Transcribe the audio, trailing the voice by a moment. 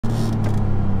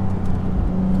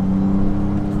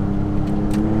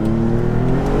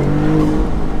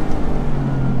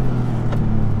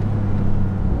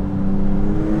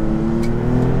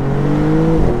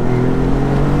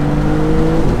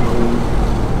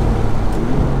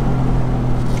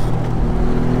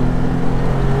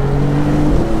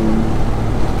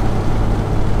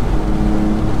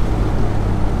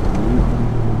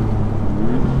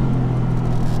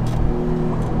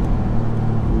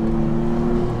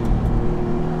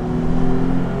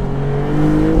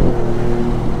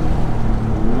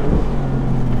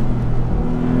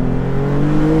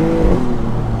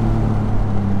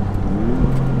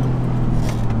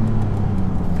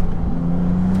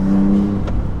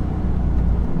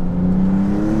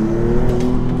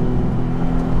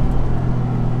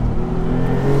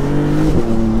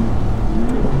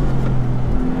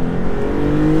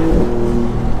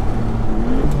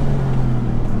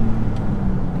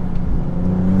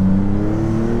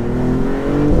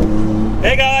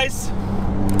Hey guys,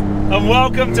 and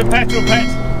welcome to Petrol Pet,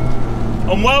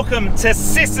 and welcome to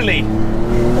Sicily, and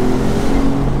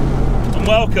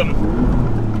welcome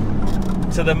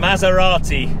to the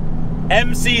Maserati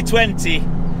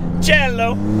MC20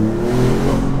 Cielo.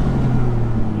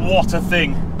 What a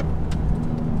thing!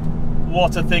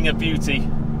 What a thing of beauty.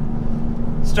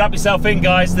 Strap yourself in,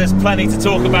 guys, there's plenty to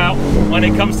talk about when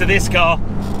it comes to this car.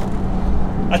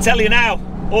 I tell you now,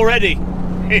 already,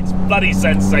 it's bloody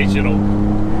sensational.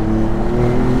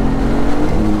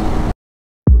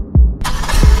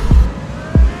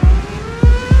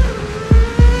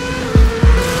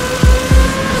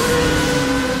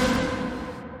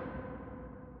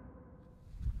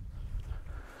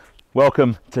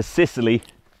 Welcome to Sicily,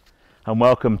 and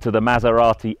welcome to the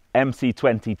Maserati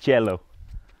MC20 Cielo.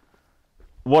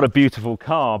 What a beautiful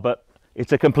car, but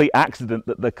it's a complete accident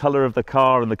that the colour of the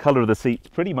car and the colour of the seats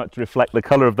pretty much reflect the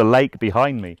colour of the lake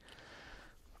behind me.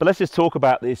 But let's just talk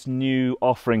about this new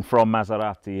offering from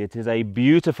Maserati. It is a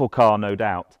beautiful car, no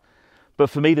doubt. But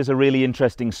for me, there's a really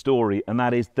interesting story, and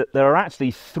that is that there are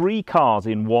actually three cars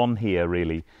in one here,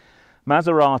 really.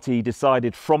 Maserati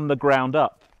decided from the ground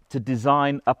up to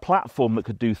design a platform that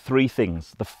could do three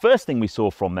things. The first thing we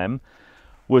saw from them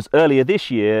was earlier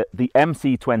this year, the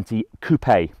MC20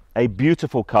 Coupé, a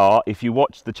beautiful car. If you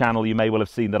watched the channel, you may well have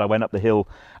seen that I went up the hill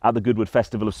at the Goodwood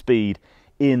Festival of Speed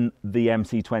in the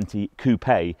MC20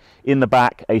 Coupé. In the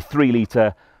back, a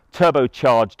 3-litre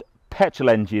turbocharged petrol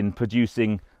engine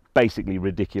producing basically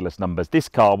ridiculous numbers. This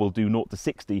car will do 0 to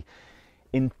 60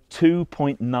 in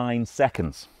 2.9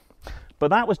 seconds. But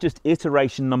that was just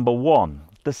iteration number one.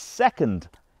 The second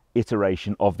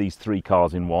iteration of these three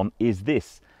cars in one is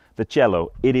this, the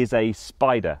Cielo. It is a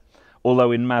spider.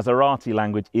 Although in Maserati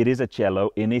language it is a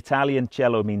Cielo, in Italian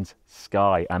Cielo means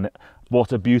sky. And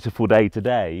what a beautiful day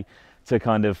today to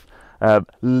kind of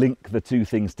link the two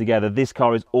things together. This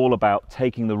car is all about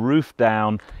taking the roof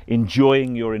down,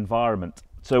 enjoying your environment.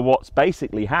 So what's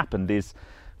basically happened is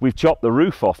we've chopped the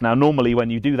roof off. Now normally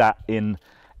when you do that in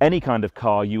any kind of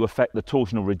car, you affect the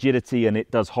torsional rigidity and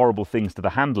it does horrible things to the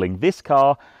handling. This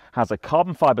car has a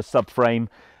carbon fibre subframe.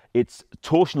 It's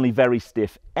torsionally very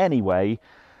stiff anyway.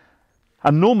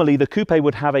 And normally the Coupe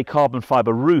would have a carbon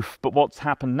fibre roof, but what's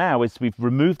happened now is we've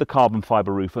removed the carbon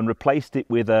fibre roof and replaced it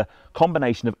with a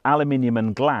combination of aluminium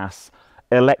and glass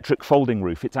electric folding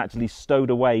roof. It's actually stowed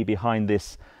away behind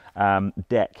this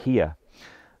deck here.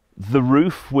 The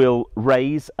roof will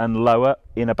raise and lower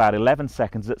in about 11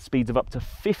 seconds at speeds of up to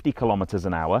 50 kilometers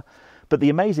an hour. But the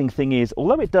amazing thing is,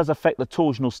 although it does affect the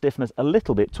torsional stiffness a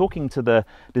little bit, talking to the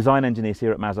design engineers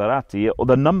here at Maserati,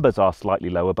 the numbers are slightly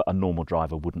lower, but a normal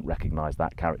driver wouldn't recognize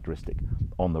that characteristic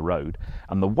on the road.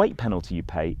 And the weight penalty you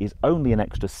pay is only an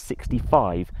extra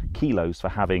 65 kilos for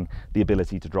having the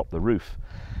ability to drop the roof.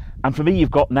 And for me, you've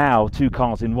got now two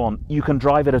cars in one. You can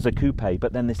drive it as a coupe,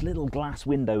 but then this little glass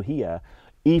window here,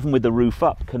 even with the roof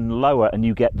up, can lower and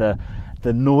you get the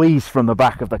noise from the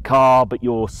back of the car, but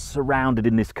you're surrounded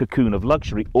in this cocoon of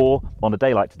luxury. Or on a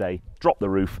day like today, drop the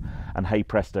roof and hey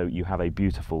presto, you have a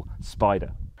beautiful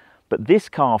spider. But this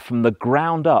car from the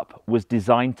ground up was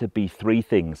designed to be three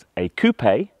things: a coupe,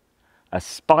 a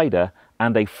spider,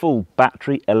 and a full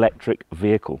battery electric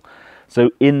vehicle.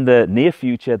 So in the near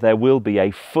future, there will be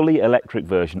a fully electric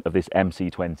version of this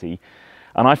MC20.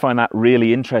 And I find that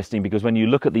really interesting because when you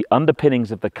look at the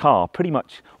underpinnings of the car, pretty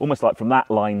much almost like from that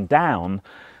line down,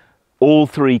 all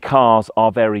three cars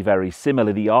are very, very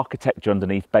similar. The architecture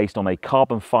underneath based on a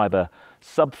carbon fibre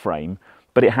subframe,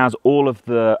 but it has all of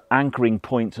the anchoring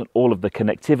points and all of the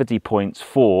connectivity points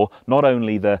for not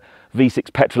only the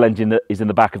V6 petrol engine that is in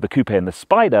the back of the Coupe and the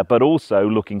Spider, but also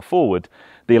looking forward,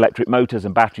 the electric motors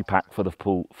and battery pack for the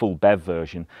full BEV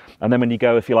version. And then when you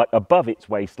go, if you like, above its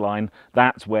waistline,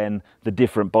 that's when the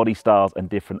different body styles and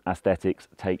different aesthetics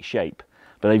take shape.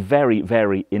 But a very,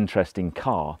 very interesting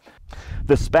car.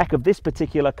 The spec of this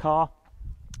particular car,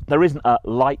 there isn't a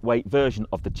lightweight version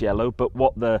of the Cielo, but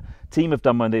what the team have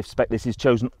done when they've spec'd this is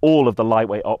chosen all of the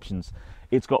lightweight options.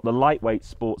 It's got the lightweight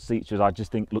sports seats, which I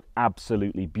just think look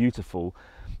absolutely beautiful.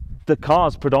 The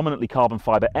car's predominantly carbon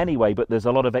fibre anyway, but there's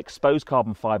a lot of exposed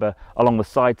carbon fibre along the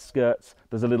side skirts.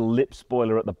 There's a little lip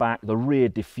spoiler at the back. The rear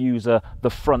diffuser, the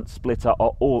front splitter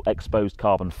are all exposed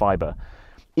carbon fibre.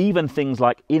 Even things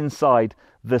like inside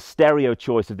the stereo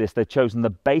choice of this, they've chosen the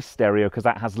bass stereo because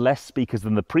that has less speakers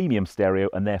than the premium stereo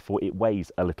and therefore it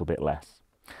weighs a little bit less.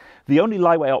 The only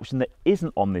lightweight option that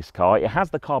isn't on this car, it has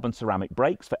the carbon ceramic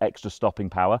brakes for extra stopping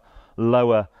power,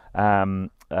 lower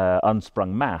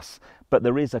unsprung mass, but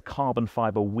there is a carbon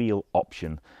fibre wheel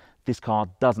option. This car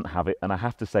doesn't have it, and I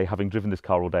have to say, having driven this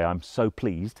car all day, I'm so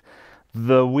pleased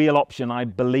The wheel option, I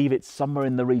believe it's somewhere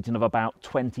in the region of about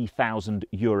 20,000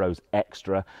 euros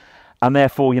extra. And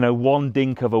therefore, you know, one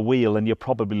dink of a wheel and you're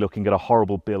probably looking at a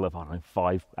horrible bill of, I don't know,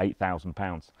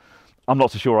 £8,000. I'm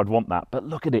not so sure I'd want that, but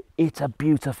look at it. It's a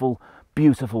beautiful,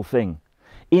 beautiful thing.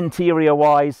 Interior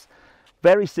wise,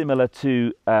 very similar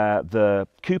to the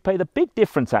Coupe. The big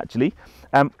difference actually,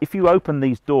 if you open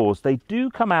these doors, they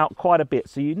do come out quite a bit.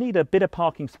 So you need a bit of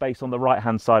parking space on the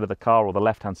right-hand side of the car or the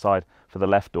left-hand side for the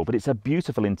left door. But it's a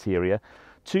beautiful interior.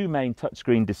 Two main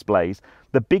touchscreen displays.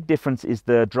 The big difference is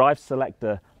the drive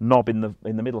selector knob in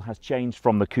the middle has changed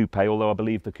from the Coupe, although I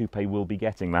believe the Coupe will be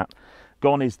getting that.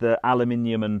 Gone is the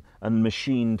aluminium and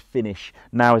machined finish.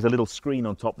 Now is a little screen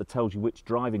on top that tells you which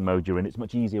driving mode you're in. It's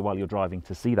much easier while you're driving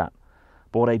to see that.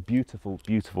 Bought a beautiful,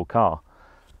 beautiful car.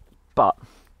 But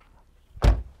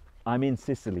I'm in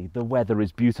Sicily. The weather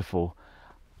is beautiful.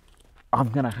 I'm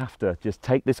going to have to just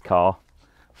take this car,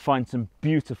 find some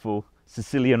beautiful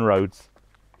Sicilian roads,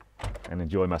 and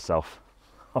enjoy myself.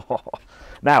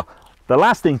 Now, the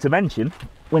last thing to mention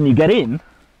when you get in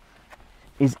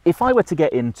is if I were to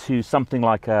get into something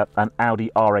like an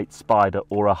Audi R8 Spider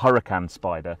or a Hurricane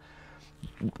Spider,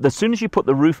 as soon as you put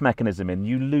the roof mechanism in,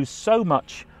 you lose so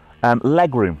much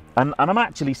leg room. And I'm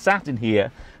actually sat in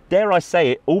here, dare I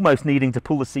say it, almost needing to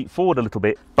pull the seat forward a little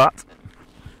bit, but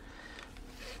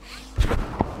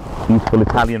beautiful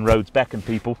Italian roads beckon,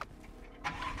 people.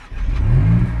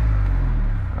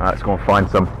 Let's go and find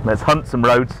some. Let's hunt some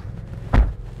roads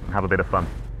and have a bit of fun.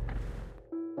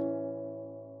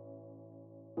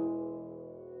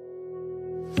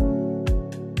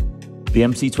 The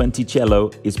MC20 Cielo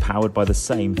is powered by the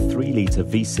same 3-litre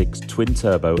V6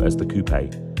 twin-turbo as the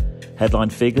Coupe.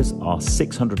 Headline figures are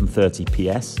 630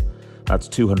 PS, that's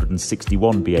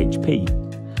 261 bhp,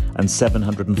 and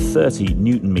 730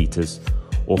 newton meters,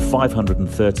 or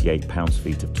 538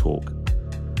 pounds-feet of torque.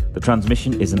 The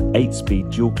transmission is an 8-speed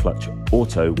dual-clutch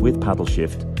auto with paddle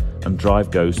shift, and drive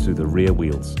goes through the rear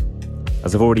wheels.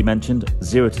 As I've already mentioned,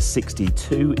 0 to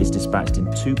 62 is dispatched in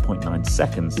 2.9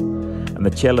 seconds, and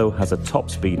the Cielo has a top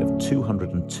speed of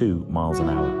 202 miles an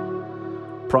hour.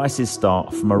 Prices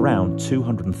start from around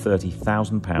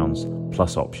 £230,000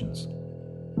 plus options.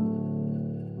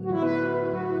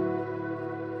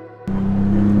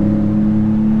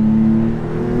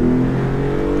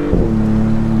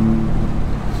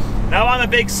 Now, I'm a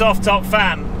big soft top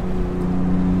fan,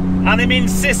 and I'm in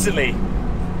Sicily,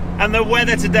 and the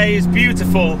weather today is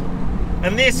beautiful,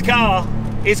 and this car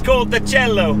is called the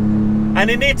Cielo,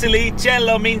 and in Italy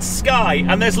Cielo means sky,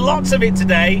 and there's lots of it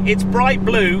today. It's bright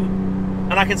blue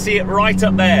and I can see it right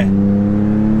up there.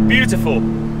 Beautiful.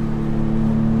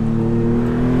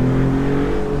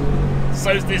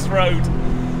 So's this road.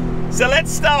 So let's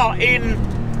start in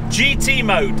GT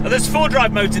mode. There's 4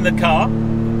 drive modes in the car: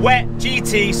 Wet,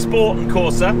 GT, Sport and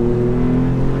Corsa.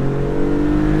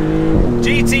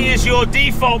 GT is your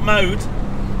default mode.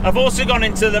 I've also gone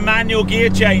into the manual gear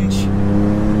change.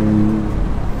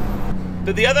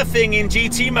 But the other thing in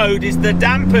GT mode is the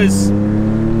dampers.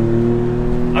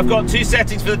 I've got 2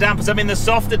 settings for the dampers. I'm in the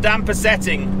softer damper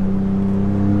setting.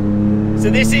 So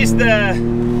this is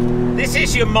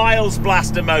your miles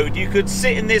blaster mode. You could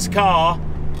sit in this car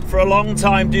for a long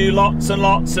time, do lots and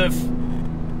lots of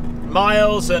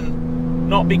miles and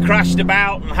not be crashed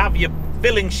about and have your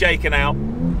filling shaken out.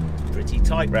 It's pretty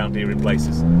tight round here in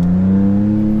places.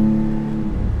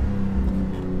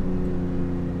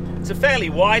 It's a fairly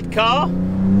wide car.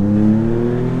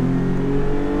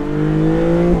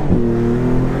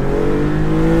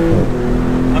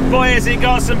 And boy, has it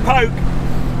got some poke.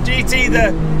 GT,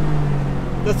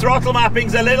 the throttle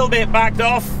mapping's a little bit backed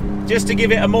off just to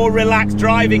give it a more relaxed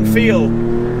driving feel.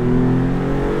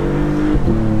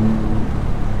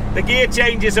 The gear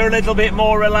changes are a little bit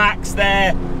more relaxed.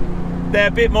 They're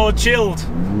a bit more chilled.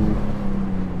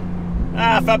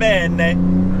 Ah, fa bene.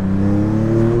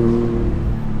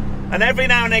 And every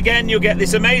now and again you'll get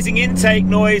this amazing intake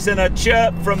noise and a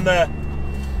chirp from the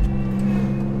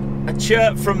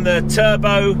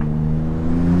turbo.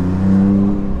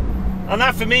 And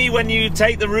that, for me, when you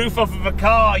take the roof off of a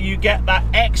car, you get that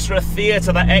extra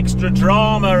theatre, that extra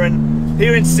drama. And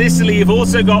here in Sicily you've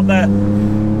also got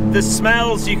the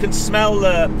smells. You can smell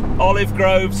the olive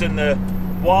groves and the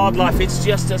wildlife. It's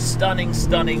just a stunning,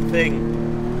 stunning thing.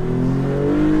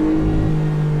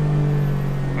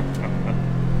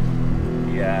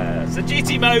 Yeah, so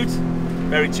GT mode,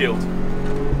 very chilled.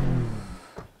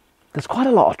 There's quite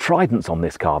a lot of tridents on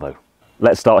this car though.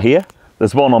 Let's start here.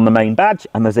 There's one on the main badge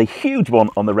and there's a huge one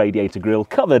on the radiator grille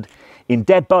covered in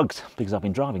dead bugs because I've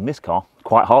been driving this car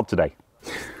quite hard today.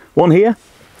 One here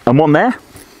and one there.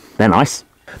 They're nice.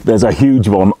 There's a huge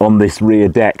one on this rear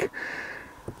deck.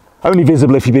 Only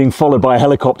visible if you're being followed by a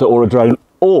helicopter or a drone,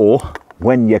 or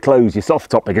when you close your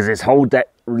soft top, because this whole deck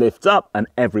lifts up and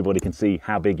everybody can see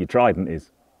how big your trident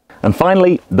is. And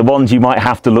finally, the ones you might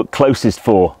have to look closest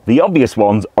for. The obvious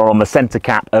ones are on the centre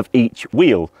cap of each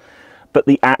wheel, but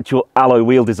the actual alloy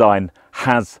wheel design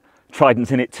has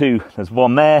tridents in it too. There's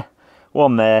one there,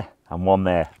 and one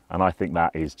there, and I think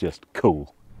that is just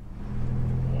cool.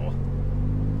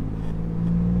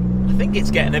 I think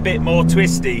it's getting a bit more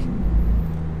twisty,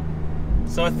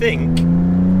 so I think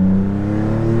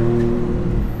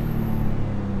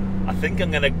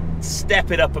I'm going to step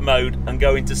it up a mode and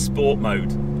go into sport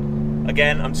mode.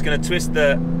 Again, I'm just going to twist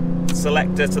the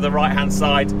selector to the right hand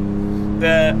side.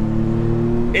 The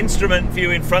instrument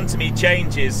view in front of me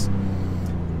changes.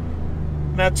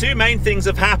 Now, two main things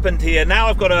have happened here. Now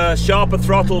I've got a sharper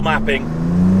throttle mapping.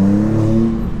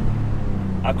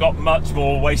 I've got much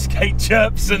more wastegate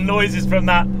chirps and noises from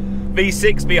that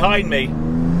V6 behind me.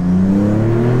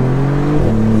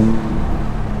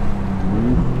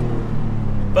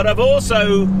 But I've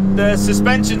also, the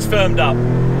suspension's firmed up.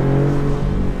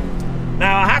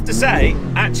 Now I have to say,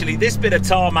 actually, this bit of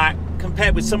tarmac,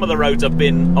 compared with some of the roads I've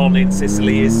been on in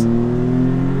Sicily, it's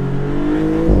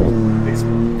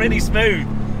pretty smooth.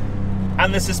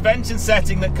 And the suspension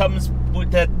setting that comes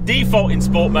with the default in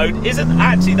sport mode isn't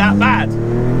actually that bad.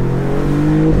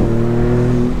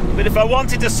 But if I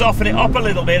wanted to soften it up a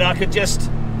little bit, I could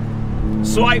just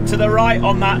swipe to the right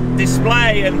on that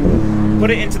display and put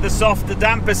it into the softer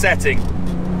damper setting.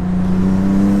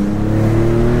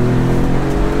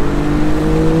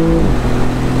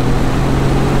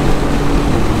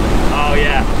 Oh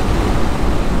yeah.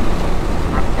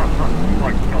 Oh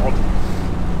my god.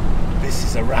 This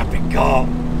is a rapid car.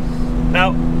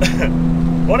 Now,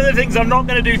 one of the things I'm not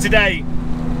going to do today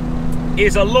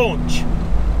is a launch.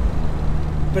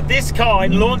 But this car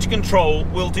in launch control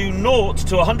will do 0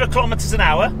 to 100 kilometers an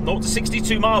hour, 0 to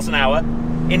 62 miles an hour,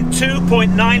 in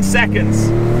 2.9 seconds.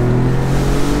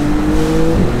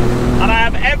 And I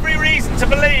have every reason to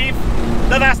believe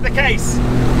that that's the case.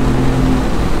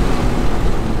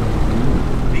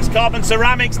 These carbon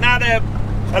ceramics, now they're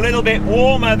a little bit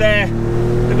warmer,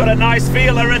 they've got a nice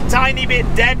feel. They're a tiny bit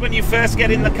dead when you first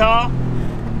get in the car.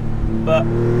 But,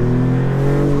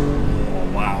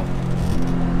 oh wow.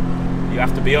 You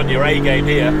have to be on your A game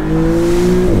here.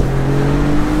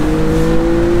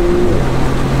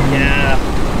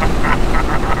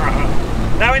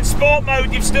 Now in sport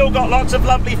mode, you've still got lots of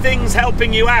lovely things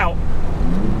helping you out.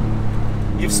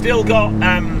 You've still got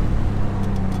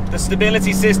the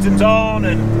stability systems on,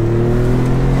 and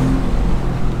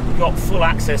you've got full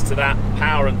access to that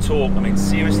power and torque. I mean,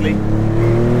 seriously.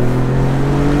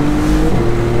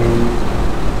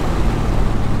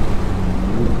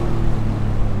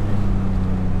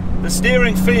 The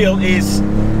steering feel is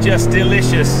just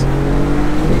delicious.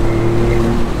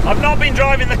 I've not been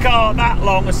driving the car that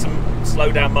long. There's some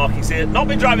slow down markings here. Not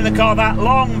been driving the car that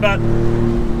long, but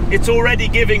it's already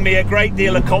giving me a great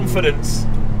deal of confidence.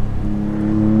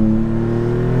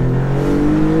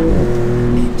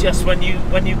 Just when you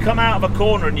come out of a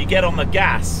corner and you get on the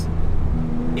gas,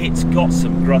 it's got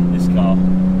some grunt, this car.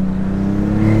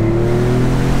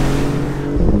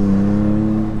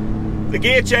 The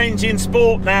gear change in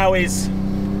sport now is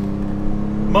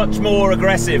much more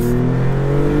aggressive.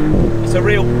 It's a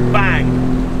real bang.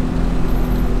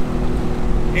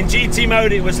 In GT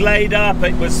mode it was laid up,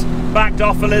 it was backed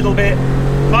off a little bit,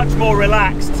 much more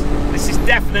relaxed. This is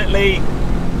definitely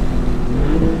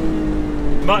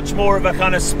much more of a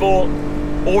kind of sport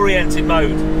oriented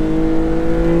mode.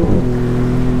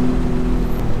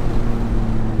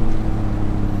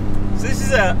 So this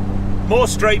is a more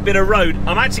straight bit of road.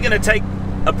 I'm actually going to take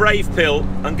a brave pill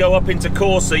and go up into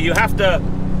Corsa. You have to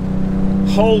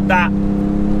hold that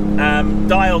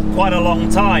dial quite a long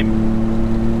time.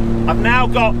 I've now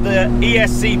got the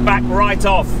ESC back right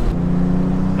off,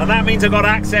 and that means I've got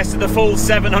access to the full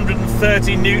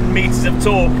 730 Newton meters of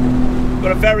torque. I've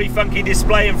got a very funky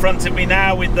display in front of me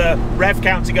now with the rev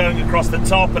counter going across the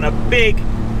top and a big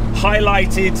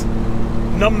highlighted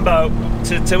number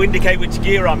to indicate which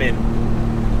gear I'm in.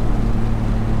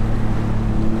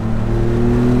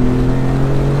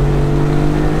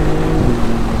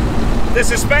 The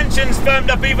suspension's firmed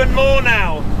up even more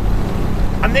now.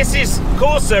 And this is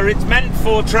Corsa, it's meant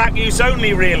for track use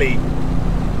only, really.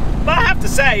 But I have to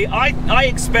say, I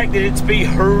expected it to be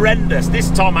horrendous.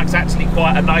 This tarmac's actually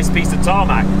quite a nice piece of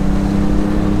tarmac.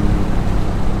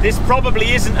 This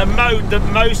probably isn't a mode that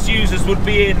most users would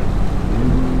be in.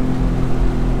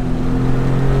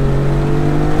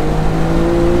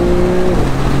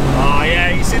 Oh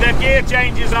yeah, you see the gear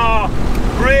changes are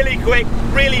really quick,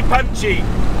 really punchy,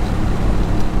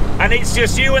 and it's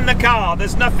just you and the car.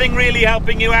 There's nothing really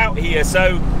helping you out here.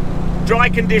 So dry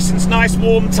conditions, nice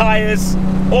warm tyres,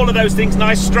 all of those things,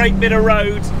 nice straight bit of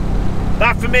road.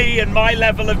 That for me and my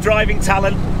level of driving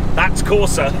talent, that's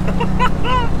Corsa.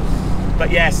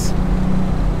 But yes,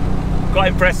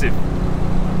 quite impressive.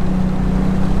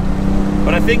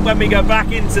 But I think when we go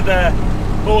back into the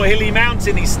more hilly,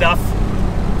 mountainy stuff,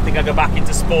 I think I go back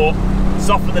into sport,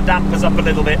 soften the dampers up a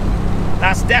little bit.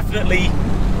 That's definitely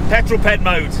petrol ped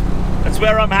mode. That's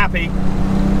where I'm happy.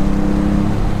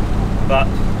 But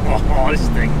oh, this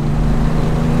thing,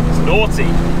 it's naughty.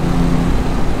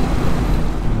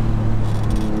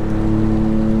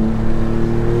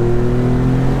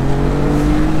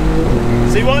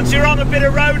 See, once you're on a bit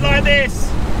of road like this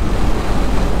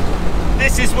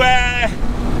is where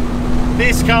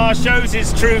this car shows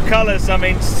its true colours. I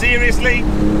mean, seriously,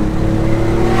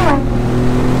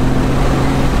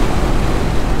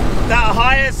 that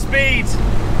higher speed,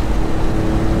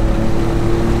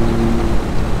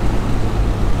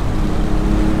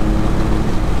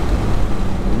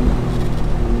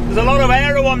 there's a lot of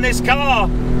aero on this car.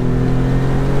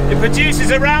 It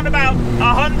produces around about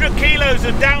 100 kilos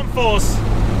of downforce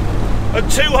at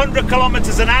 200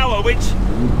 kilometers an hour, which,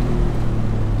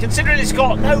 considering it's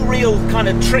got no real kind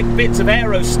of trick bits of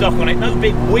aero stock on it, no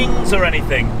big wings or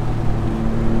anything.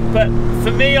 But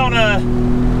for me on a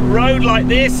road like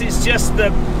this, it's just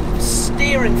the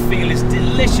steering feel is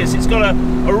delicious. It's got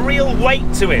a real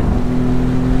weight to it.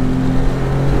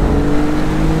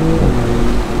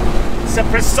 It's a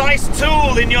precise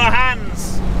tool in your hands.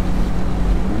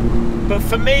 But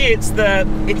for me, it's the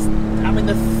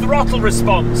throttle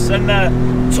response and the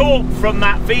torque from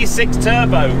that V6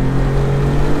 turbo.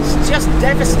 It's just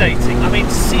devastating. I mean,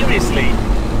 seriously,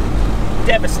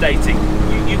 devastating.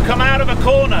 You come out of a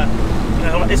corner, you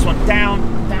know, like this one, down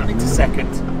into second.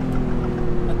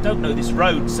 I don't know this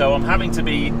road, so I'm having to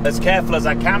be as careful as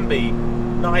I can be.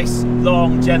 Nice,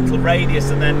 long, gentle radius,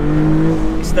 and then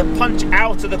it's the punch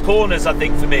out of the corners, I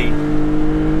think, for me.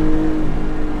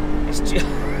 It's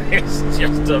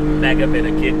just a mega bit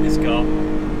of kit, this car.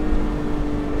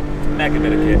 Mega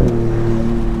bit of kit.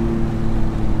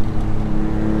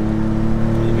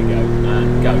 Here we go,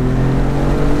 and go. Oh.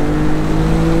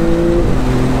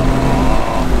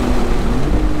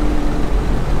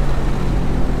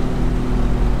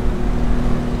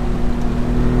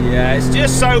 Yeah, it's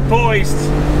just so poised.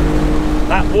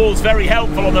 That wall's very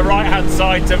helpful on the right-hand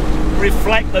side to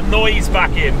reflect the noise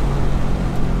back in.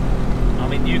 I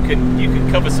mean, you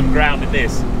can cover some ground in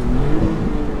this.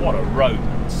 What a road,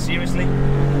 seriously.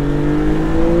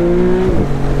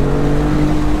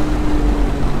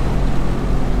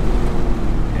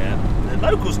 Yeah, the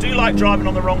locals do like driving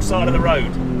on the wrong side of the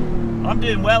road. I'm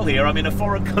doing well here. I'm in a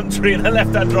foreign country in a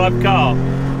left-hand drive car.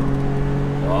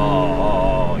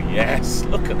 Oh yes,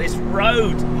 look at this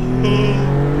road.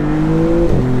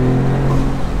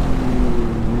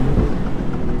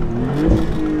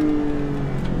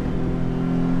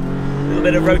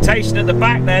 Bit of rotation at the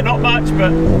back there, not much,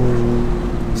 but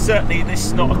certainly this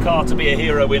is not a car to be a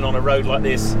hero in on a road like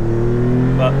this.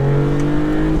 But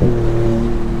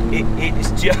it is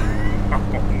just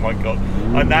oh my god,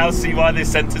 I now see why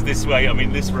this centres this way. I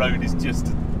mean, this road is just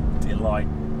a delight.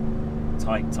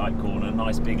 Tight corner,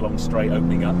 nice big long straight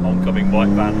opening up, oncoming white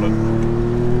van look,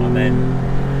 and then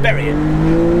bury it.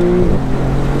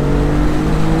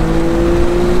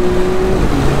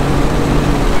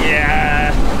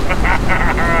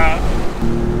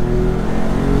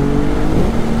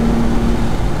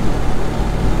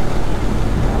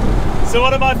 So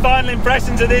what are my final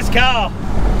impressions of this car?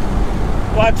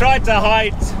 Well, I tried to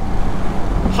hide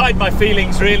my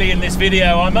feelings really in this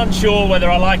video. I'm unsure whether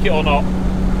I like it or not.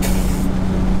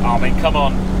 I mean, come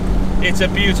on. It's a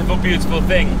beautiful, beautiful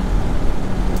thing.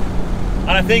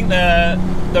 And I think the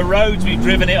roads we've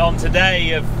driven it on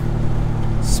today have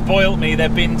spoilt me.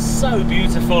 They've been so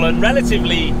beautiful and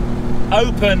relatively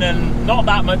open and not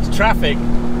that much traffic.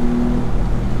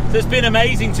 So it's been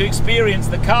amazing to experience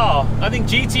the car. I think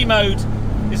GT mode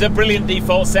is a brilliant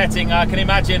default setting. I can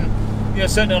imagine, you know,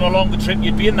 certainly on a longer trip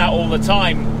you'd be in that all the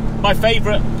time. My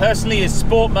favourite personally is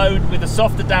sport mode with a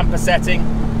softer damper setting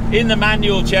in the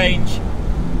manual change.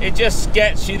 It just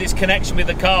gets you this connection with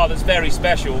the car that's very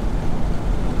special.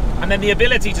 And then the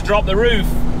ability to drop the roof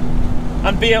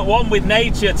and be at one with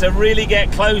nature to really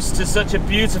get close to such a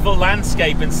beautiful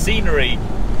landscape and scenery.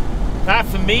 That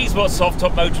for me is what soft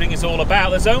top motoring is all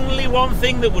about. There's only one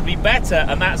thing that would be better,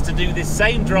 and that's to do this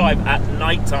same drive at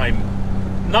night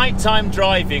time. Nighttime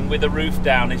driving with the roof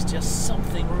down is just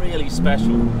something really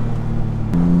special.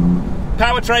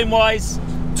 Powertrain wise,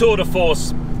 tour de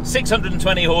force,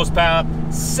 620 horsepower,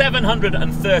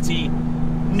 730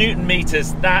 Newton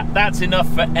meters. That's enough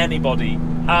for anybody.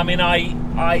 I mean,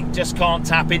 I just can't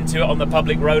tap into it on the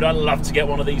public road. I'd love to get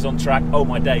one of these on track, oh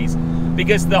my days.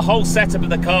 Because the whole setup of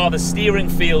the car, the steering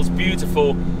feels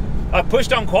beautiful. I've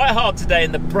pushed on quite hard today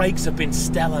and the brakes have been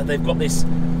stellar. They've got this,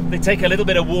 they take a little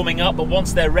bit of warming up, but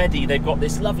once they're ready, they've got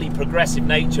this lovely progressive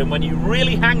nature. And when you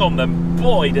really hang on them,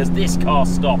 boy, does this car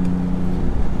stop.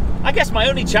 I guess my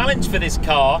only challenge for this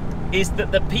car is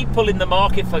that the people in the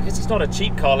market, because it's not a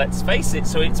cheap car, let's face it,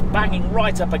 so it's banging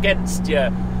right up against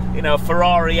your, you know, a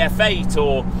Ferrari F8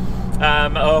 or a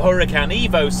Huracan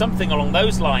Evo, something along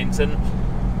those lines. And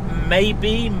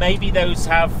maybe those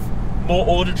have more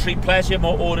auditory pleasure,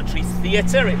 more auditory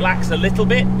theatre. It lacks a little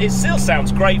bit. It still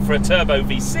sounds great for a turbo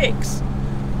V6,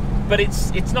 but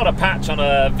it's not a patch on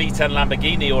a V10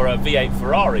 Lamborghini or a V8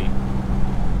 Ferrari.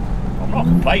 I'm not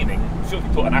complaining. I'm sure if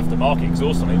you put an aftermarket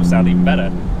exhaust on it, it would sound even better.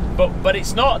 But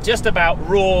it's not just about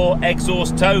raw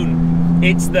exhaust tone.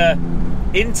 It's the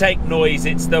intake noise,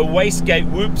 it's the wastegate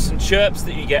whoops and chirps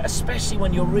that you get, especially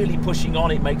when you're really pushing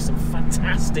on. It makes some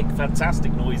fantastic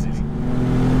noises.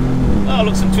 Oh,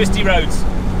 look, some twisty roads.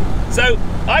 So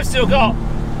I've still got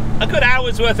a good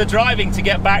hour's worth of driving to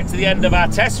get back to the end of our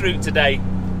test route today,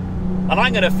 and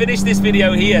I'm going to finish this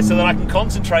video here so that I can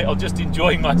concentrate on just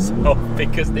enjoying myself,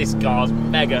 because this car's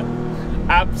mega,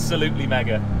 absolutely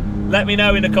mega. Let me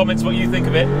know in the comments what you think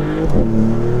of it.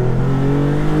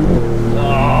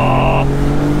 Oh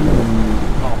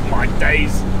my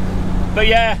days. But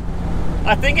yeah,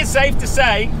 I think it's safe to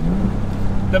say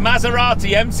the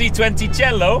Maserati MC20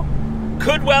 Cielo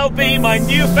could well be my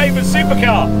new favourite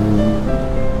supercar,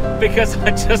 because I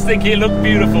just think it looked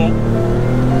beautiful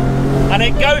and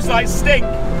it goes like stink.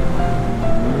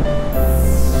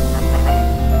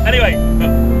 Anyway,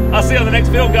 I'll see you on the next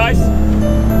film, guys.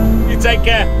 You take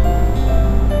care.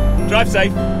 Drive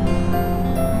safe.